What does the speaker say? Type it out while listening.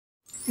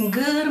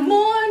Good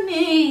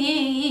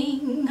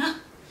morning.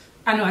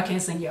 I know I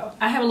can't sing, y'all.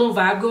 I have a little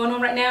vibe going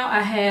on right now. I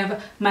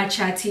have my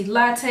chai tea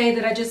latte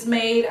that I just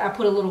made. I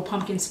put a little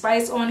pumpkin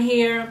spice on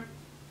here.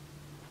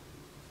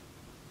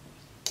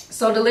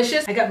 So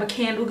delicious. I got my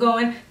candle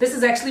going. This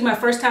is actually my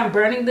first time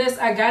burning this.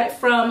 I got it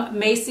from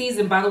Macy's,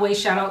 and by the way,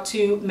 shout out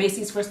to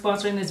Macy's for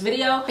sponsoring this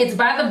video. It's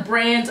by the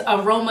brand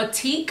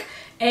Aromatique,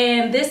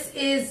 and this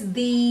is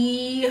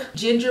the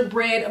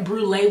gingerbread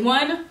brulee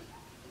one.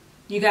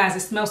 You guys, it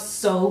smells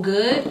so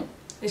good.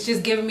 It's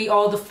just giving me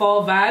all the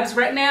fall vibes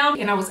right now.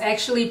 And I was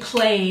actually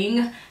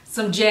playing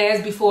some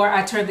jazz before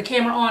I turned the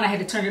camera on. I had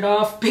to turn it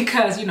off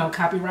because, you know,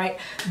 copyright.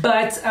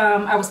 But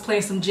I was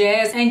playing some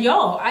jazz. And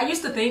y'all, I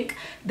used to think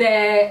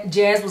that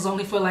jazz was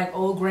only for like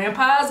old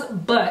grandpas,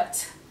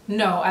 but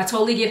no, I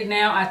totally get it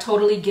now. I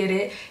totally get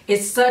it.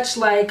 It's such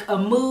like a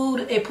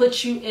mood. It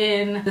puts you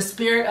in the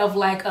spirit of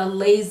like a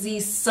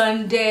lazy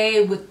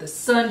Sunday with the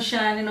sun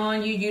shining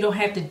on you. You don't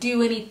have to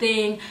do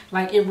anything.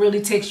 Like, it really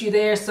takes you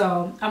there.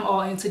 So I'm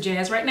all into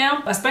jazz right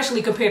now,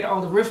 especially compared to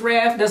all the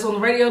riffraff that's on the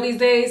radio these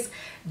days.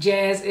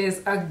 Jazz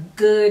is a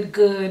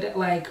good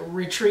like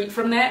retreat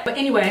from that. But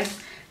anyway,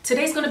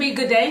 today's gonna be a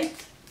good day.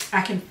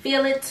 I can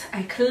feel it.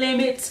 I claim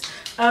it.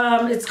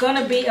 It's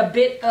gonna be a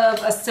bit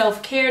of a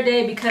self-care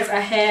day because I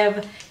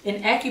have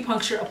an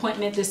acupuncture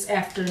appointment this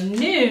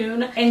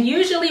afternoon. And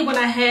usually when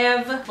I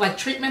have like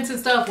treatments and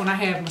stuff, when I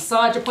have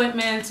massage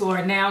appointments,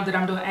 or now that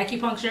I'm doing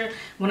acupuncture,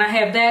 when I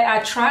have that,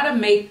 I try to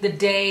make the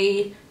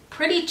day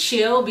pretty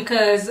chill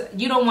because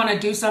you don't want to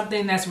do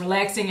something that's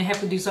relaxing and have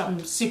to do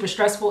something super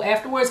stressful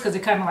afterwards because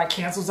it kind of like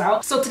cancels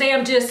out. So today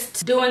I'm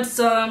just doing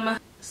some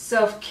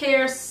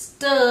self-care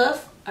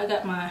stuff. I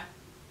got my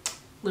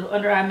little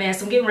under eye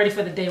mask. I'm getting ready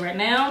for the day right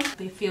now.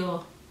 They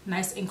feel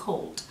nice and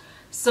cold.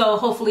 So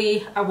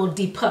hopefully I will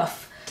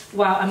depuff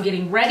while I'm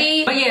getting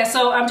ready. But yeah,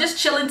 so I'm just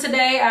chilling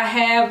today. I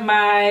have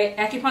my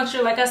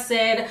acupuncture, like I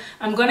said.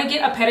 I'm gonna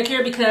get a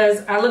pedicure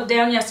because I looked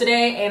down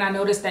yesterday and I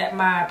noticed that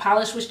my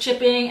polish was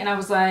chipping, and I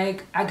was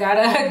like, I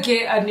gotta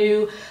get a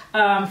new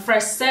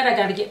fresh set. I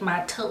gotta get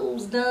my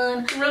toes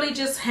done. Really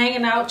just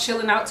hanging out,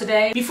 chilling out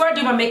today. Before I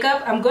do my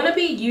makeup, I'm gonna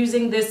be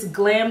using this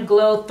Glam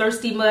Glow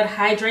Thirsty Mud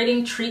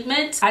Hydrating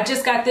Treatment. I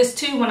just got this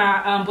too when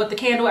I bought the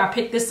candle. I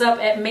picked this up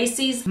at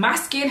Macy's. My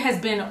skin has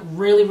been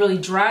really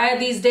dry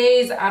these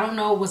days. I don't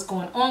know what's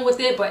going on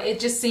with it, but it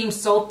just seems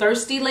so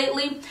thirsty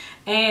lately.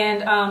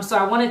 And so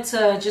I wanted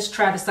to just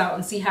try this out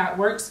and see how it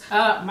works.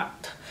 My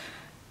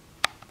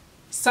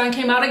sun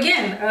came out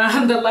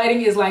again. The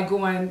lighting is like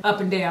going up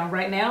and down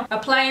right now.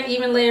 Apply an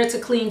even layer to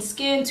clean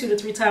skin 2 to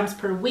 3 times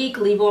per week.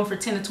 Leave on for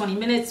 10 to 20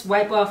 minutes.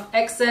 Wipe off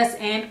excess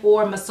and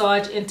or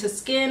massage into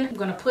skin. I'm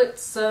gonna put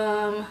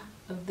some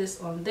of this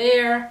on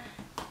there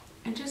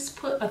and just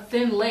put a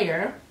thin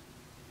layer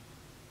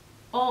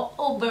all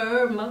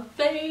over my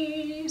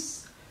face.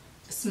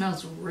 It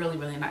smells really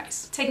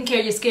nice. Taking care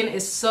of your skin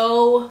is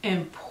so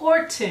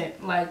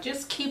important. Like,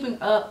 just keeping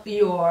up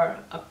your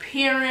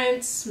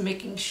appearance,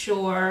 making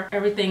sure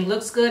everything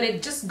looks good.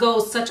 It just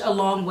goes such a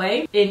long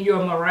way in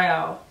your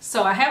morale.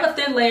 So I have a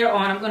thin layer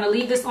on. I'm gonna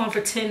leave this on for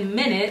 10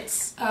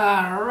 minutes.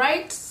 All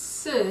right,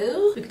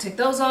 so we can take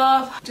those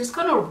off. Just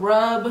gonna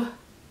rub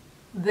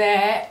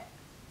that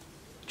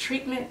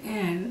treatment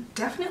in.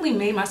 Definitely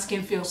made my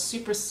skin feel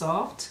super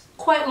soft.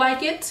 Quite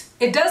like it.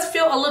 It does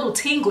feel a little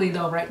tingly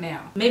though right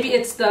now. Maybe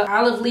it's the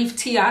olive leaf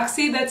tea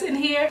oxy that's in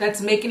here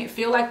that's making it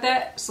feel like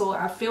that. So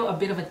I feel a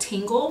bit of a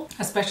tingle,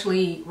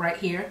 especially right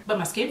here. But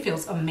my skin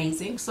feels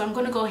amazing. So I'm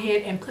gonna go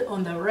ahead and put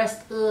on the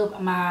rest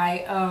of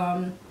my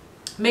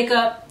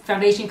makeup,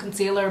 foundation,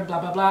 concealer,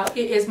 blah blah.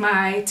 It is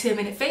my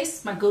 10-minute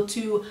face, my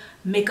go-to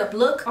makeup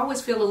look. I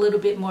always feel a little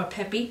bit more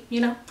peppy,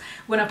 you know,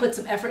 when I put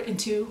some effort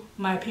into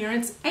my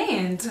appearance.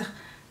 And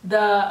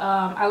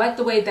I like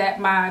the way that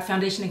my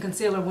foundation and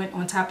concealer went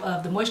on top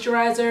of the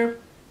moisturizer.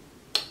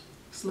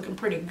 It's looking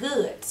pretty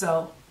good.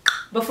 So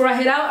before I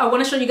head out, I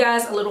want to show you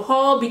guys a little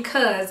haul,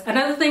 because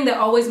another thing that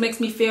always makes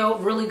me feel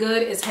really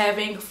good is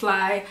having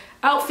fly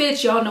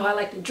outfits. Y'all know I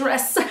like to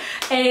dress,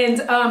 and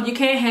you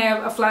can't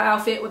have a fly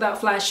outfit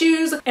without fly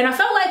shoes. And I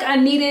felt like I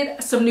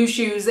needed some new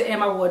shoes in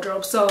my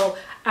wardrobe, so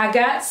I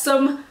got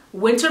some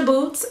winter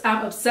boots.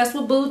 I'm obsessed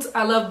with boots.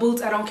 I love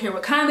boots. I don't care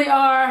what kind they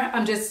are.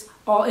 I'm just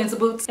all into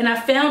boots. And I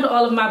found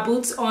all of my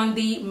boots on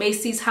the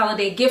Macy's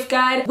holiday gift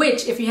guide,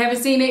 which if you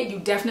haven't seen it, you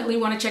definitely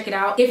want to check it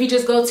out. If you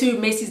just go to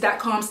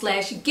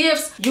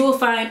macys.com/gifts, you will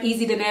find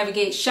easy to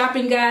navigate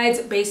shopping guides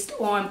based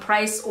on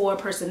price or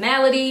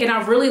personality. And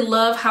I really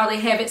love how they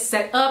have it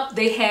set up.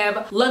 They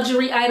have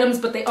luxury items,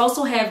 but they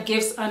also have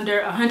gifts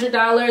under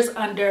 $100,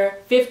 under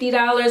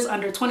 $50,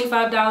 under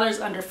 $25,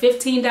 under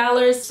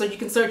 $15. So you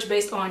can search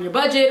based on your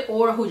budget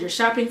or who you're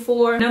shopping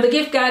for. Now the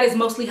gift guide is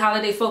mostly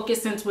holiday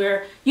focused, since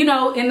we're, you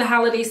know, in the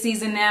holiday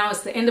season now.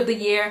 It's the end of the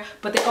year,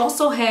 but they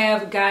also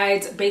have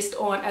guides based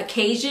on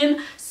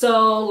occasion.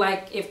 So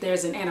like if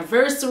there's an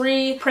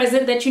anniversary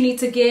present that you need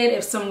to get,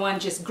 if someone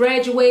just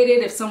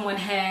graduated, if someone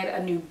had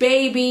a new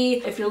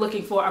baby, if you're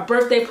looking for a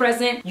birthday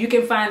present, you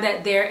can find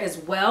that there as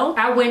well.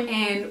 I went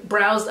and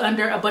browsed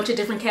under a bunch of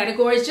different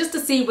categories just to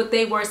see what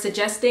they were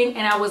suggesting,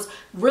 and I was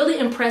really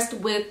impressed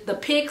with the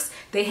picks.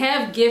 They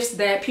have gifts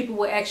that people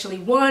will actually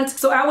want.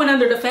 So I went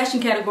under the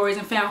fashion categories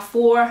and found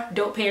 4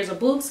 dope pairs of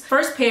boots.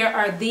 First pair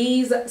are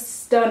these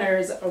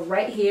stunners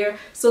right here.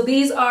 So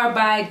these are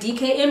by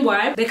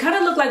DKNY. They kind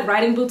of look like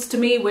riding boots to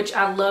me, which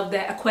I love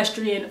that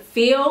equestrian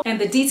feel. And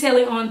the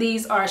detailing on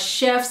these are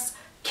chef's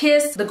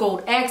kiss, the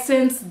gold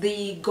accents,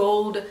 the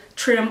gold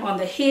trim on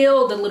the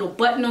heel, the little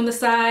button on the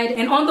side.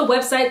 And on the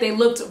website they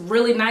looked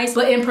really nice,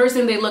 but in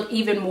person they look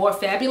even more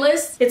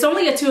fabulous. It's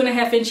only a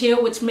 2.5-inch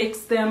heel, which makes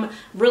them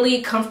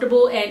really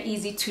comfortable and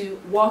easy to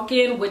walk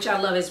in, which I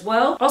love as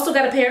well. Also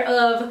got a pair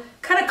of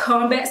kind of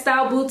combat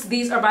style boots.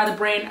 These are by the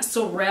brand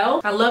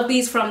Sorel. I love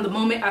these from the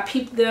moment I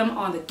peeped them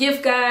on the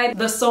gift guide.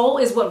 The sole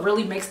is what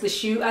really makes the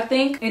shoe, I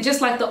think. And just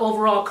like the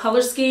overall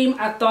color scheme,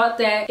 I thought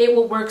that it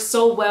would work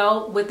so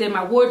well within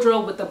my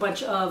wardrobe with a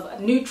bunch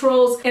of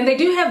neutrals. And they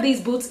do have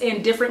these boots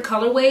in different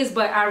colorways,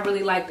 but I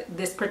really liked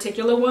this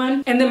particular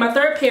one. And then my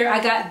third pair,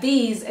 I got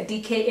these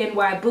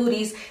DKNY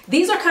booties.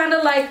 These are kind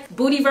of like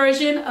booty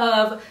version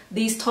of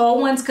these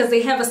tall ones because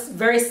they have a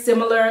very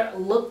similar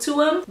look to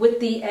them with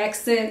the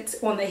accent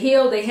on the heel.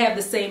 They have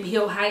the same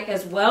heel height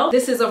as well.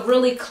 This is a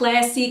really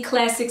classy,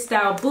 classic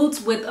style boots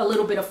with a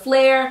little bit of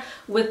flair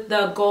with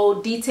the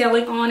gold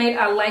detailing on it.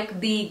 I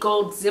like the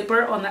gold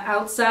zipper on the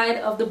outside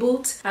of the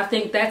boot. I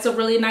think that's a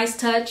really nice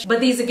touch.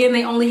 But these, again,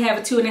 they only have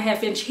a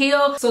 2.5-inch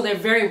heel, so they're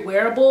very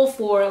wearable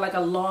for like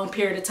a long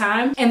period of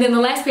time. And then the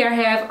last pair I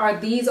have are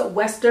these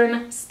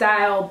Western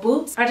style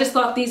boots. I just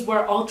thought these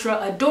were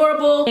ultra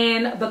adorable,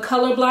 and the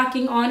color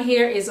blocking on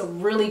here is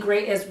really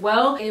great as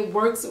well. It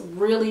works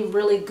really,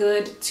 really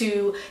good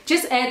to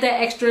just add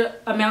that extra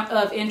amount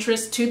of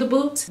interest to the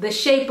boot. The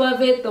shape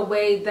of it, the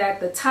way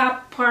that the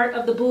top part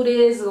of the boot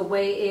is, the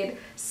way it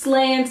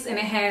slants, and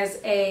it has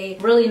a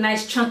really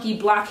nice chunky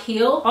block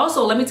heel.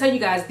 Also, let me tell you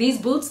guys, these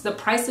boots, the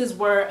prices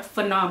were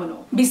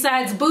phenomenal.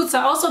 Besides boots,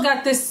 I also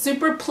got this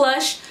super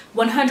plush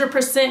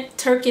 100%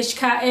 Turkish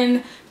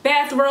cotton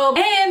bathrobe,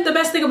 and the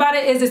best thing about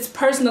it is it's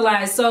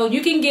personalized, so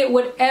you can get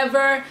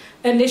whatever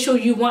initial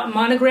you want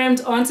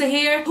monogrammed onto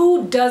here.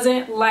 Who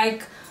doesn't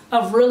like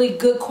a really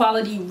good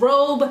quality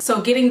robe?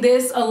 So getting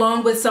this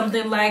along with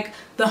something like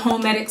the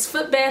Homedics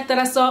foot bath that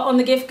I saw on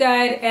the gift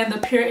guide and the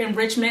Pure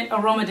Enrichment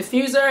aroma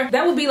diffuser,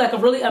 that would be like a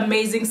really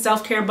amazing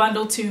self-care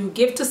bundle to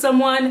give to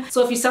someone.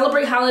 So if you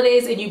celebrate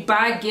holidays and you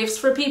buy gifts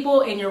for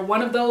people and you're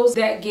one of those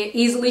that get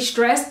easily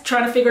stressed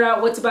trying to figure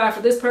out what to buy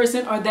for this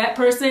person or that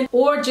person,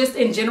 or just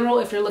in general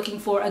if you're looking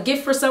for a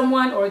gift for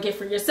someone or a gift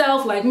for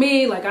yourself, like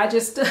me, like I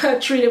just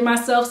treated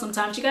myself.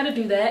 Sometimes you gotta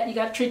do that, you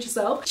gotta treat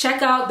yourself.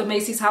 Check out the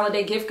Macy's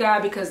holiday gift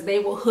guide because they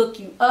will hook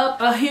you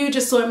up. A huge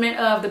assortment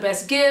of the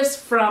best gifts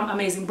from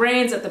amazing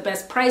brands at the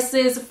best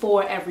prices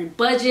for every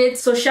budget.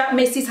 So shop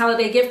Macy's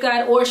holiday gift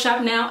guide or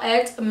shop now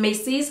at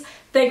Macy's.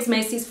 Thanks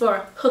Macy's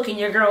for hooking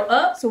your girl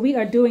up. So we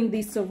are doing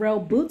the Sorel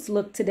boots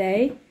look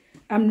today.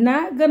 I'm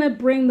not gonna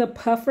bring the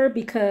puffer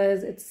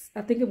because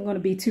I think I'm gonna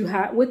be too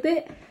hot with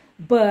it,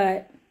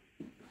 but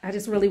I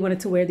just really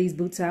wanted to wear these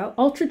boots out.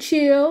 Ultra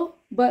chill,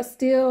 but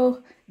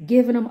still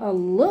giving them a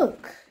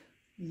look.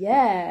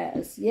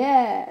 Yes,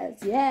 yes,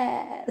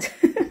 yes.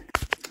 I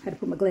had to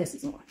put my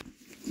glasses on.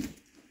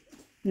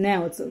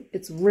 Now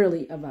it's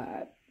really a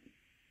vibe.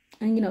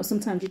 And you know,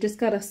 sometimes you just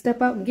gotta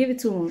step out and give it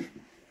to them.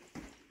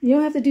 You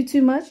don't have to do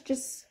too much,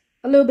 just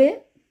a little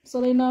bit,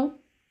 so they know.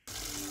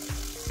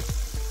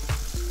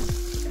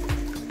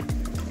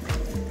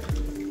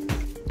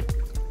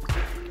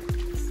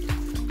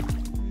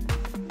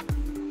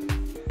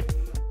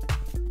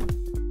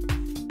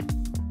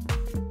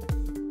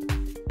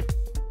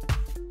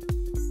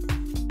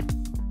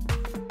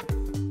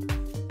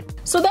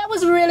 So that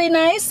was really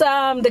nice.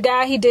 The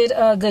guy, he did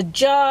a good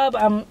job.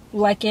 I'm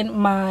liking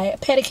my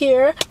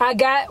pedicure. I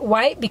got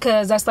white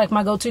because that's like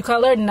my go-to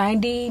color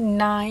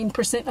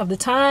 99% of the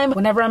time.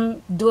 Whenever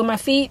I'm doing my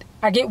feet,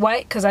 I get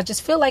white because I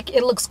just feel like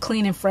it looks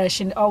clean and fresh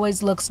and it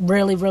always looks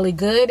really, really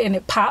good and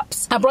it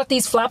pops. I brought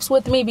these flops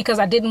with me because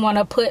I didn't want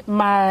to put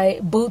my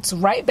boots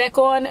right back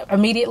on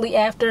immediately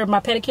after my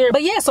pedicure.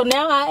 But yeah, so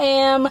now I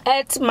am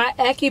at my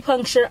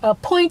acupuncture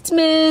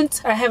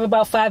appointment. I have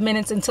about 5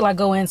 minutes until I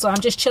go in, so I'm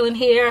just chilling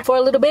here for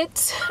a little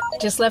bit.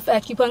 Just left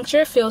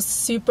acupuncture, feels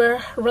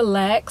super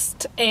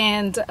relaxed,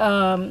 and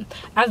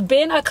I've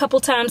been a couple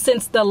times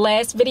since the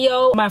last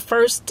video, my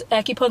first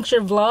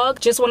acupuncture vlog.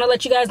 Just want to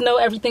let you guys know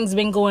everything's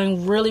been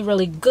going really,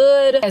 really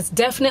good. It's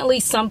definitely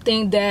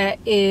something that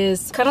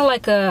is kind of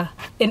like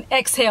an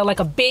exhale, like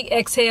a big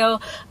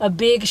exhale, a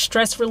big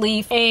stress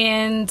relief.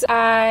 And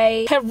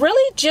I have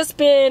really just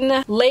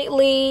been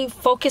lately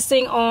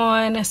focusing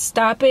on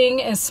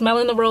stopping and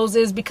smelling the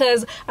roses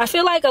because I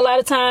feel like a lot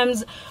of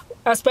times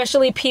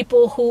especially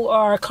people who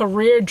are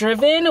career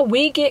driven,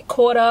 we get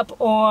caught up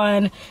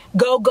on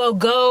go, go,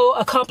 go,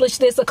 accomplish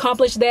this,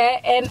 accomplish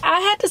that. And I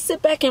had to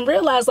sit back and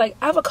realize, like,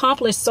 I've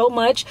accomplished so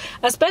much,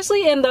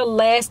 especially in the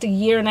last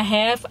year and a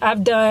half.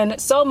 I've done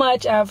so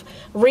much. I've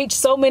reached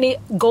so many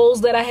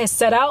goals that I had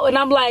set out, and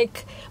I'm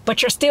like,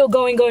 but you're still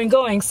going, going,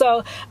 going.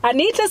 So I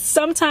need to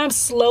sometimes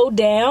slow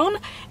down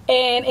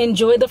and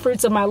enjoy the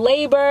fruits of my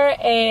labor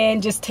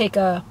and just take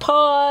a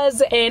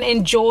pause and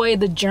enjoy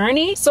the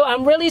journey. So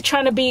I'm really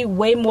trying to be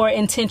way more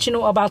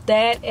intentional about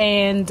that,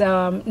 and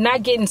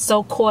not getting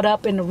so caught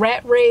up in the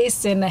rat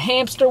race and the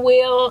hamster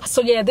wheel.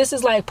 So yeah, this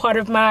is like part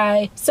of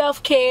my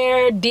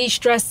self-care,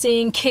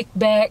 de-stressing,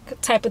 kickback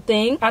type of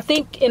thing. I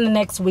think in the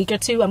next week or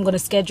two, I'm going to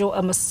schedule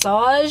a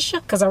massage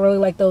because I really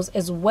like those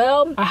as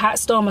well. A hot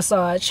stone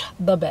massage,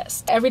 the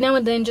best. Every now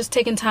and then, just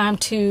taking time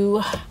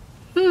to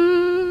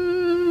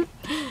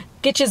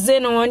get your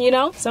zen on, you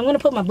know. So I'm gonna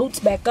put my boots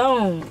back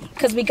on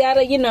because we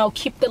gotta, you know,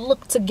 keep the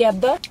look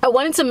together. I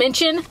wanted to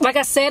mention, like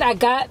I said, I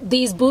got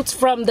these boots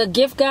from the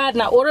gift guide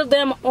and I ordered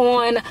them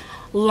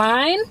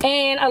online.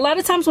 And a lot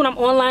of times when I'm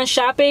online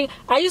shopping,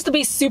 I used to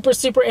be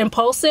super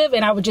impulsive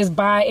and I would just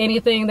buy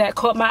anything that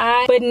caught my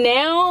eye. But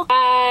now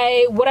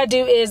what I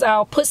do is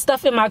I'll put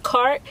stuff in my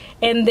cart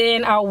and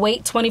then I'll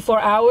wait 24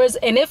 hours.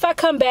 And if I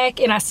come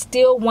back and I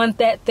still want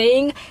that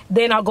thing,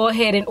 then I'll go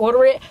ahead and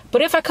order it.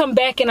 But if I come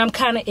back and I'm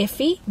kind of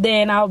iffy,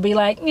 then I'll be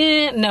like,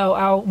 no,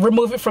 I'll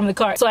remove it from the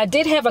cart. So I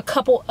did have a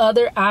couple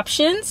other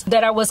options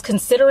that I was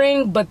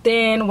considering, but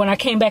then when I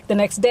came back the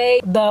next day,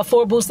 the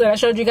 4 boots that I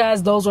showed you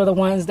guys, those were the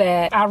ones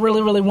that I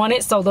really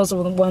wanted, so those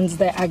are the ones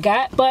that I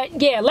got. But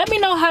yeah, let me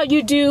know how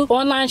you do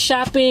online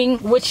shopping.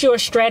 What's your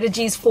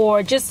strategies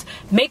for just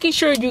making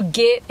sure you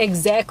get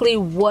exactly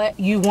what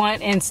you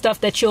want and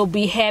stuff that you'll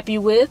be happy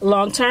with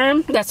long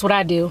term? That's what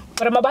I do.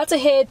 But I'm about to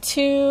head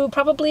to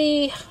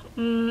probably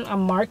a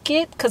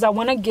market because I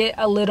want to get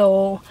a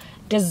little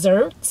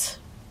dessert.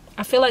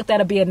 I feel like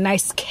that'll be a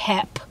nice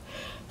cap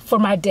for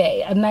my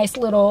day, a nice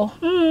little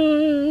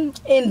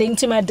ending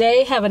to my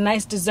day. Have a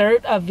nice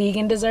dessert, a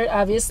vegan dessert,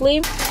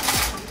 obviously.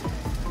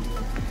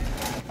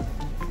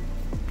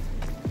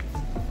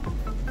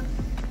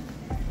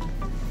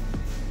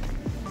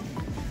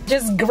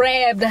 Just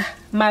grabbed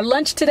my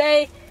lunch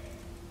today.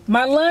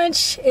 My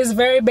lunch is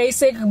very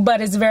basic,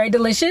 but it's very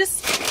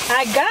delicious.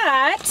 I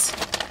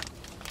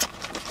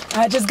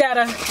just got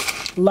a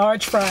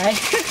large fry.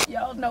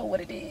 Y'all know what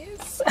it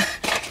is.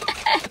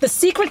 The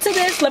secret to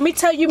this, let me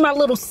tell you my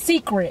little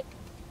secret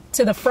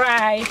to the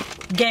fry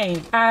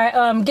game.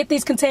 I get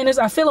these containers,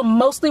 I fill them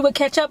mostly with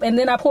ketchup, and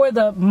then I pour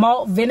the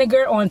malt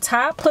vinegar on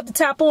top, put the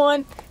top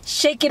on,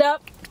 shake it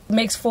up.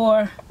 Makes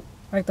for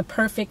like the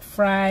perfect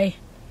fry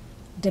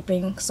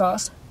dipping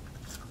sauce.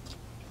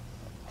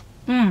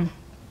 I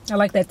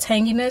like that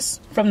tanginess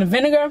from the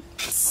vinegar.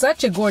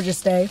 Such a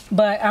gorgeous day,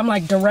 but I'm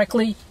like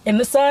directly in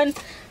the sun,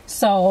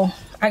 so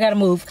I gotta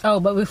move. Oh,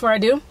 but before I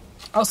do,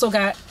 also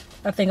got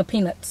a thing of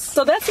peanuts.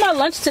 So that's my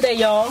lunch today,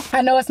 y'all.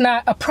 I know it's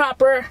not a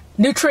proper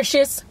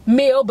nutritious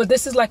meal, but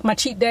this is like my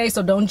cheat day,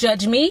 so don't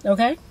judge me,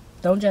 okay?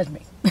 Don't judge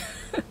me.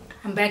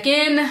 I'm back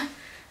in.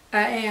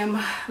 I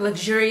am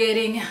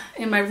luxuriating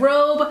in my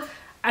robe.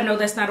 I know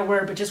that's not a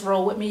word, but just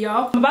roll with me,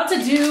 y'all. I'm about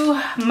to do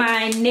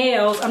my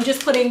nails. I'm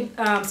just putting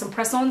some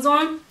press-ons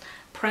on.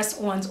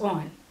 Press-ons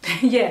on.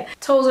 Yeah,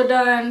 toes are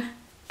done.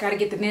 Gotta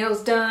get the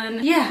nails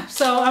done. Yeah,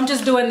 so I'm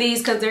just doing these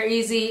because they're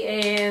easy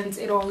and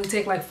it'll only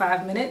take like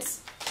 5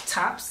 minutes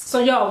tops. So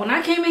y'all, when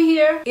I came in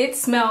here, it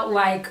smelled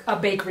like a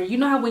bakery. You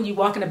know how when you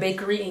walk in a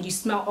bakery and you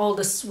smell all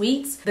the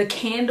sweets, the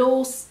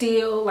candle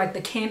still, like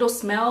the candle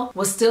smell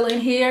was still in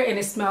here and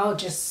it smelled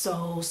just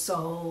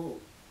so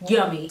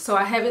yummy. So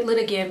I have it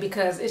lit again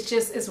because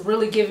it's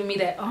really giving me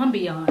that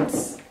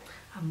ambiance.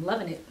 I'm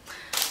loving it.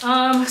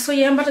 So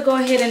yeah, I'm about to go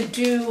ahead and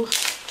do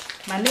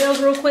my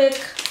nails real quick.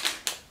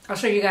 I'll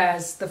show you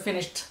guys the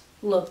finished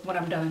look when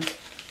I'm done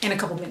in a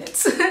couple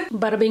minutes.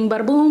 Bada bing,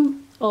 bada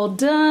boom, all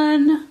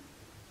done.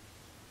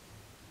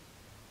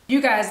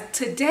 You guys,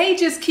 today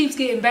just keeps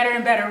getting better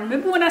and better.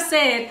 Remember when I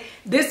said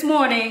this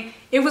morning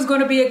it was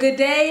gonna be a good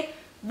day?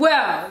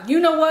 Well, you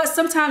know what?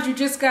 Sometimes you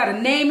just gotta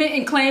name it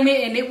and claim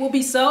it and it will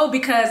be so,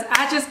 because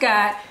I just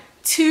got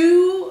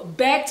 2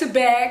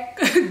 back-to-back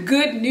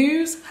good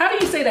news. How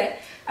do you say that?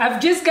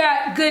 I've just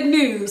got good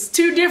news,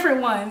 2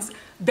 different ones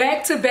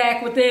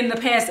back-to-back within the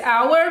past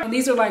hour. And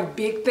these are like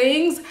big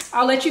things.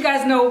 I'll let you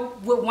guys know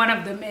what one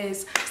of them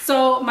is.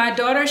 So my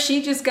daughter,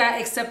 she just got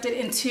accepted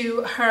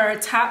into her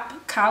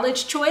top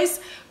college choice,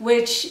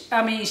 which,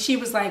 I mean, she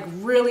was like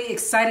really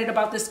excited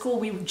about this school.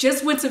 We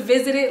just went to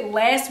visit it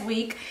last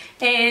week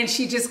and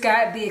she just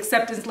got the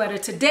acceptance letter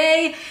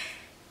today.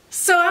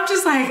 So I'm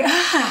just like,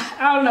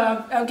 I don't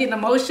know, I'm getting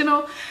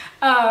emotional.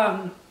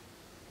 Yeah,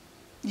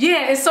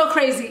 it's so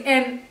crazy.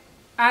 And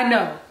I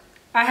know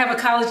I have a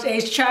college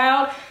age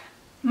child.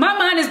 My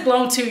mind is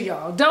blown too,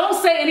 y'all. Don't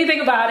say anything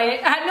about it.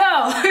 I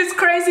know, it's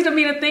crazy to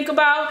me to think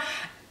about.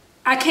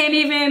 I can't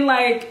even,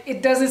 like,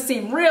 it doesn't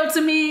seem real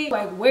to me.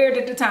 Like, where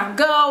did the time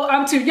go?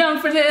 I'm too young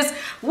for this.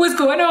 What's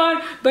going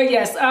on? But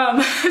yes,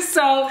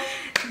 so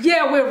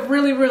yeah, we're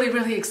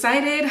really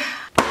excited.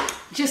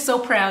 Just so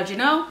proud, you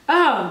know?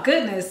 Oh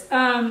goodness.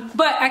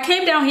 But I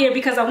came down here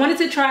because I wanted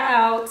to try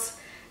out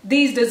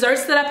these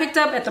desserts that I picked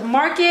up at the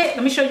market.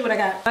 Let me show you what I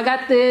got. I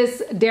got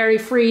this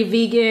dairy-free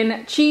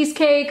vegan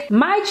cheesecake.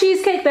 My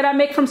cheesecake that I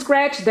make from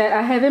scratch that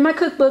I have in my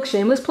cookbook,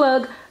 shameless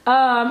plug,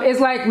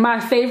 is like my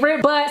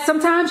favorite. But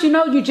sometimes, you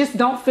know, you just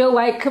don't feel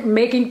like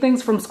making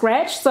things from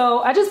scratch. So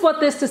I just bought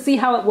this to see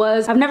how it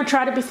was. I've never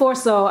tried it before,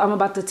 so I'm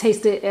about to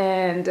taste it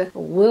and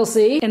we'll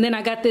see. And then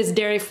I got this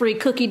dairy-free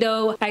cookie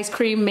dough ice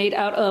cream made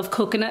out of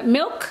coconut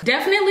milk.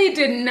 Definitely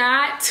did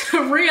not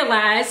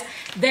realize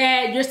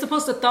that you're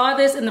supposed to thaw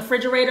this in the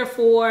refrigerator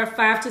for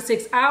 5 to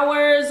 6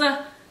 hours.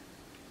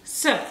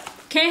 So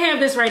can't have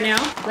this right now.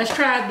 Let's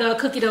try the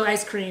cookie dough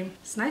ice cream.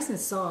 It's nice and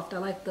soft. I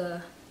like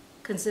the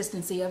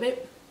consistency of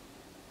it.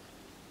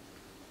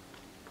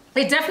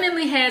 It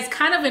definitely has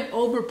kind of an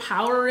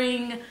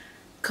overpowering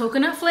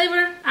coconut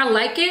flavor. I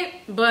like it,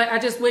 but I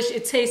just wish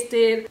it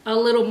tasted a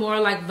little more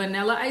like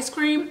vanilla ice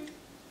cream.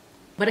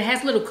 But it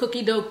has little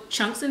cookie dough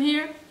chunks in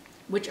here,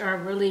 which are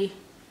really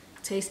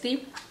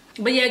tasty.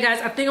 But yeah,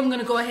 guys, I think I'm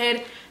gonna go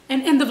ahead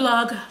and end the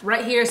vlog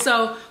right here.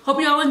 So hope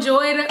you all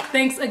enjoyed.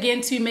 Thanks again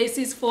to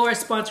Macy's for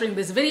sponsoring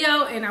this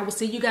video, and I will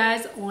see you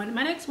guys on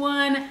my next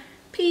one.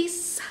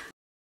 Peace.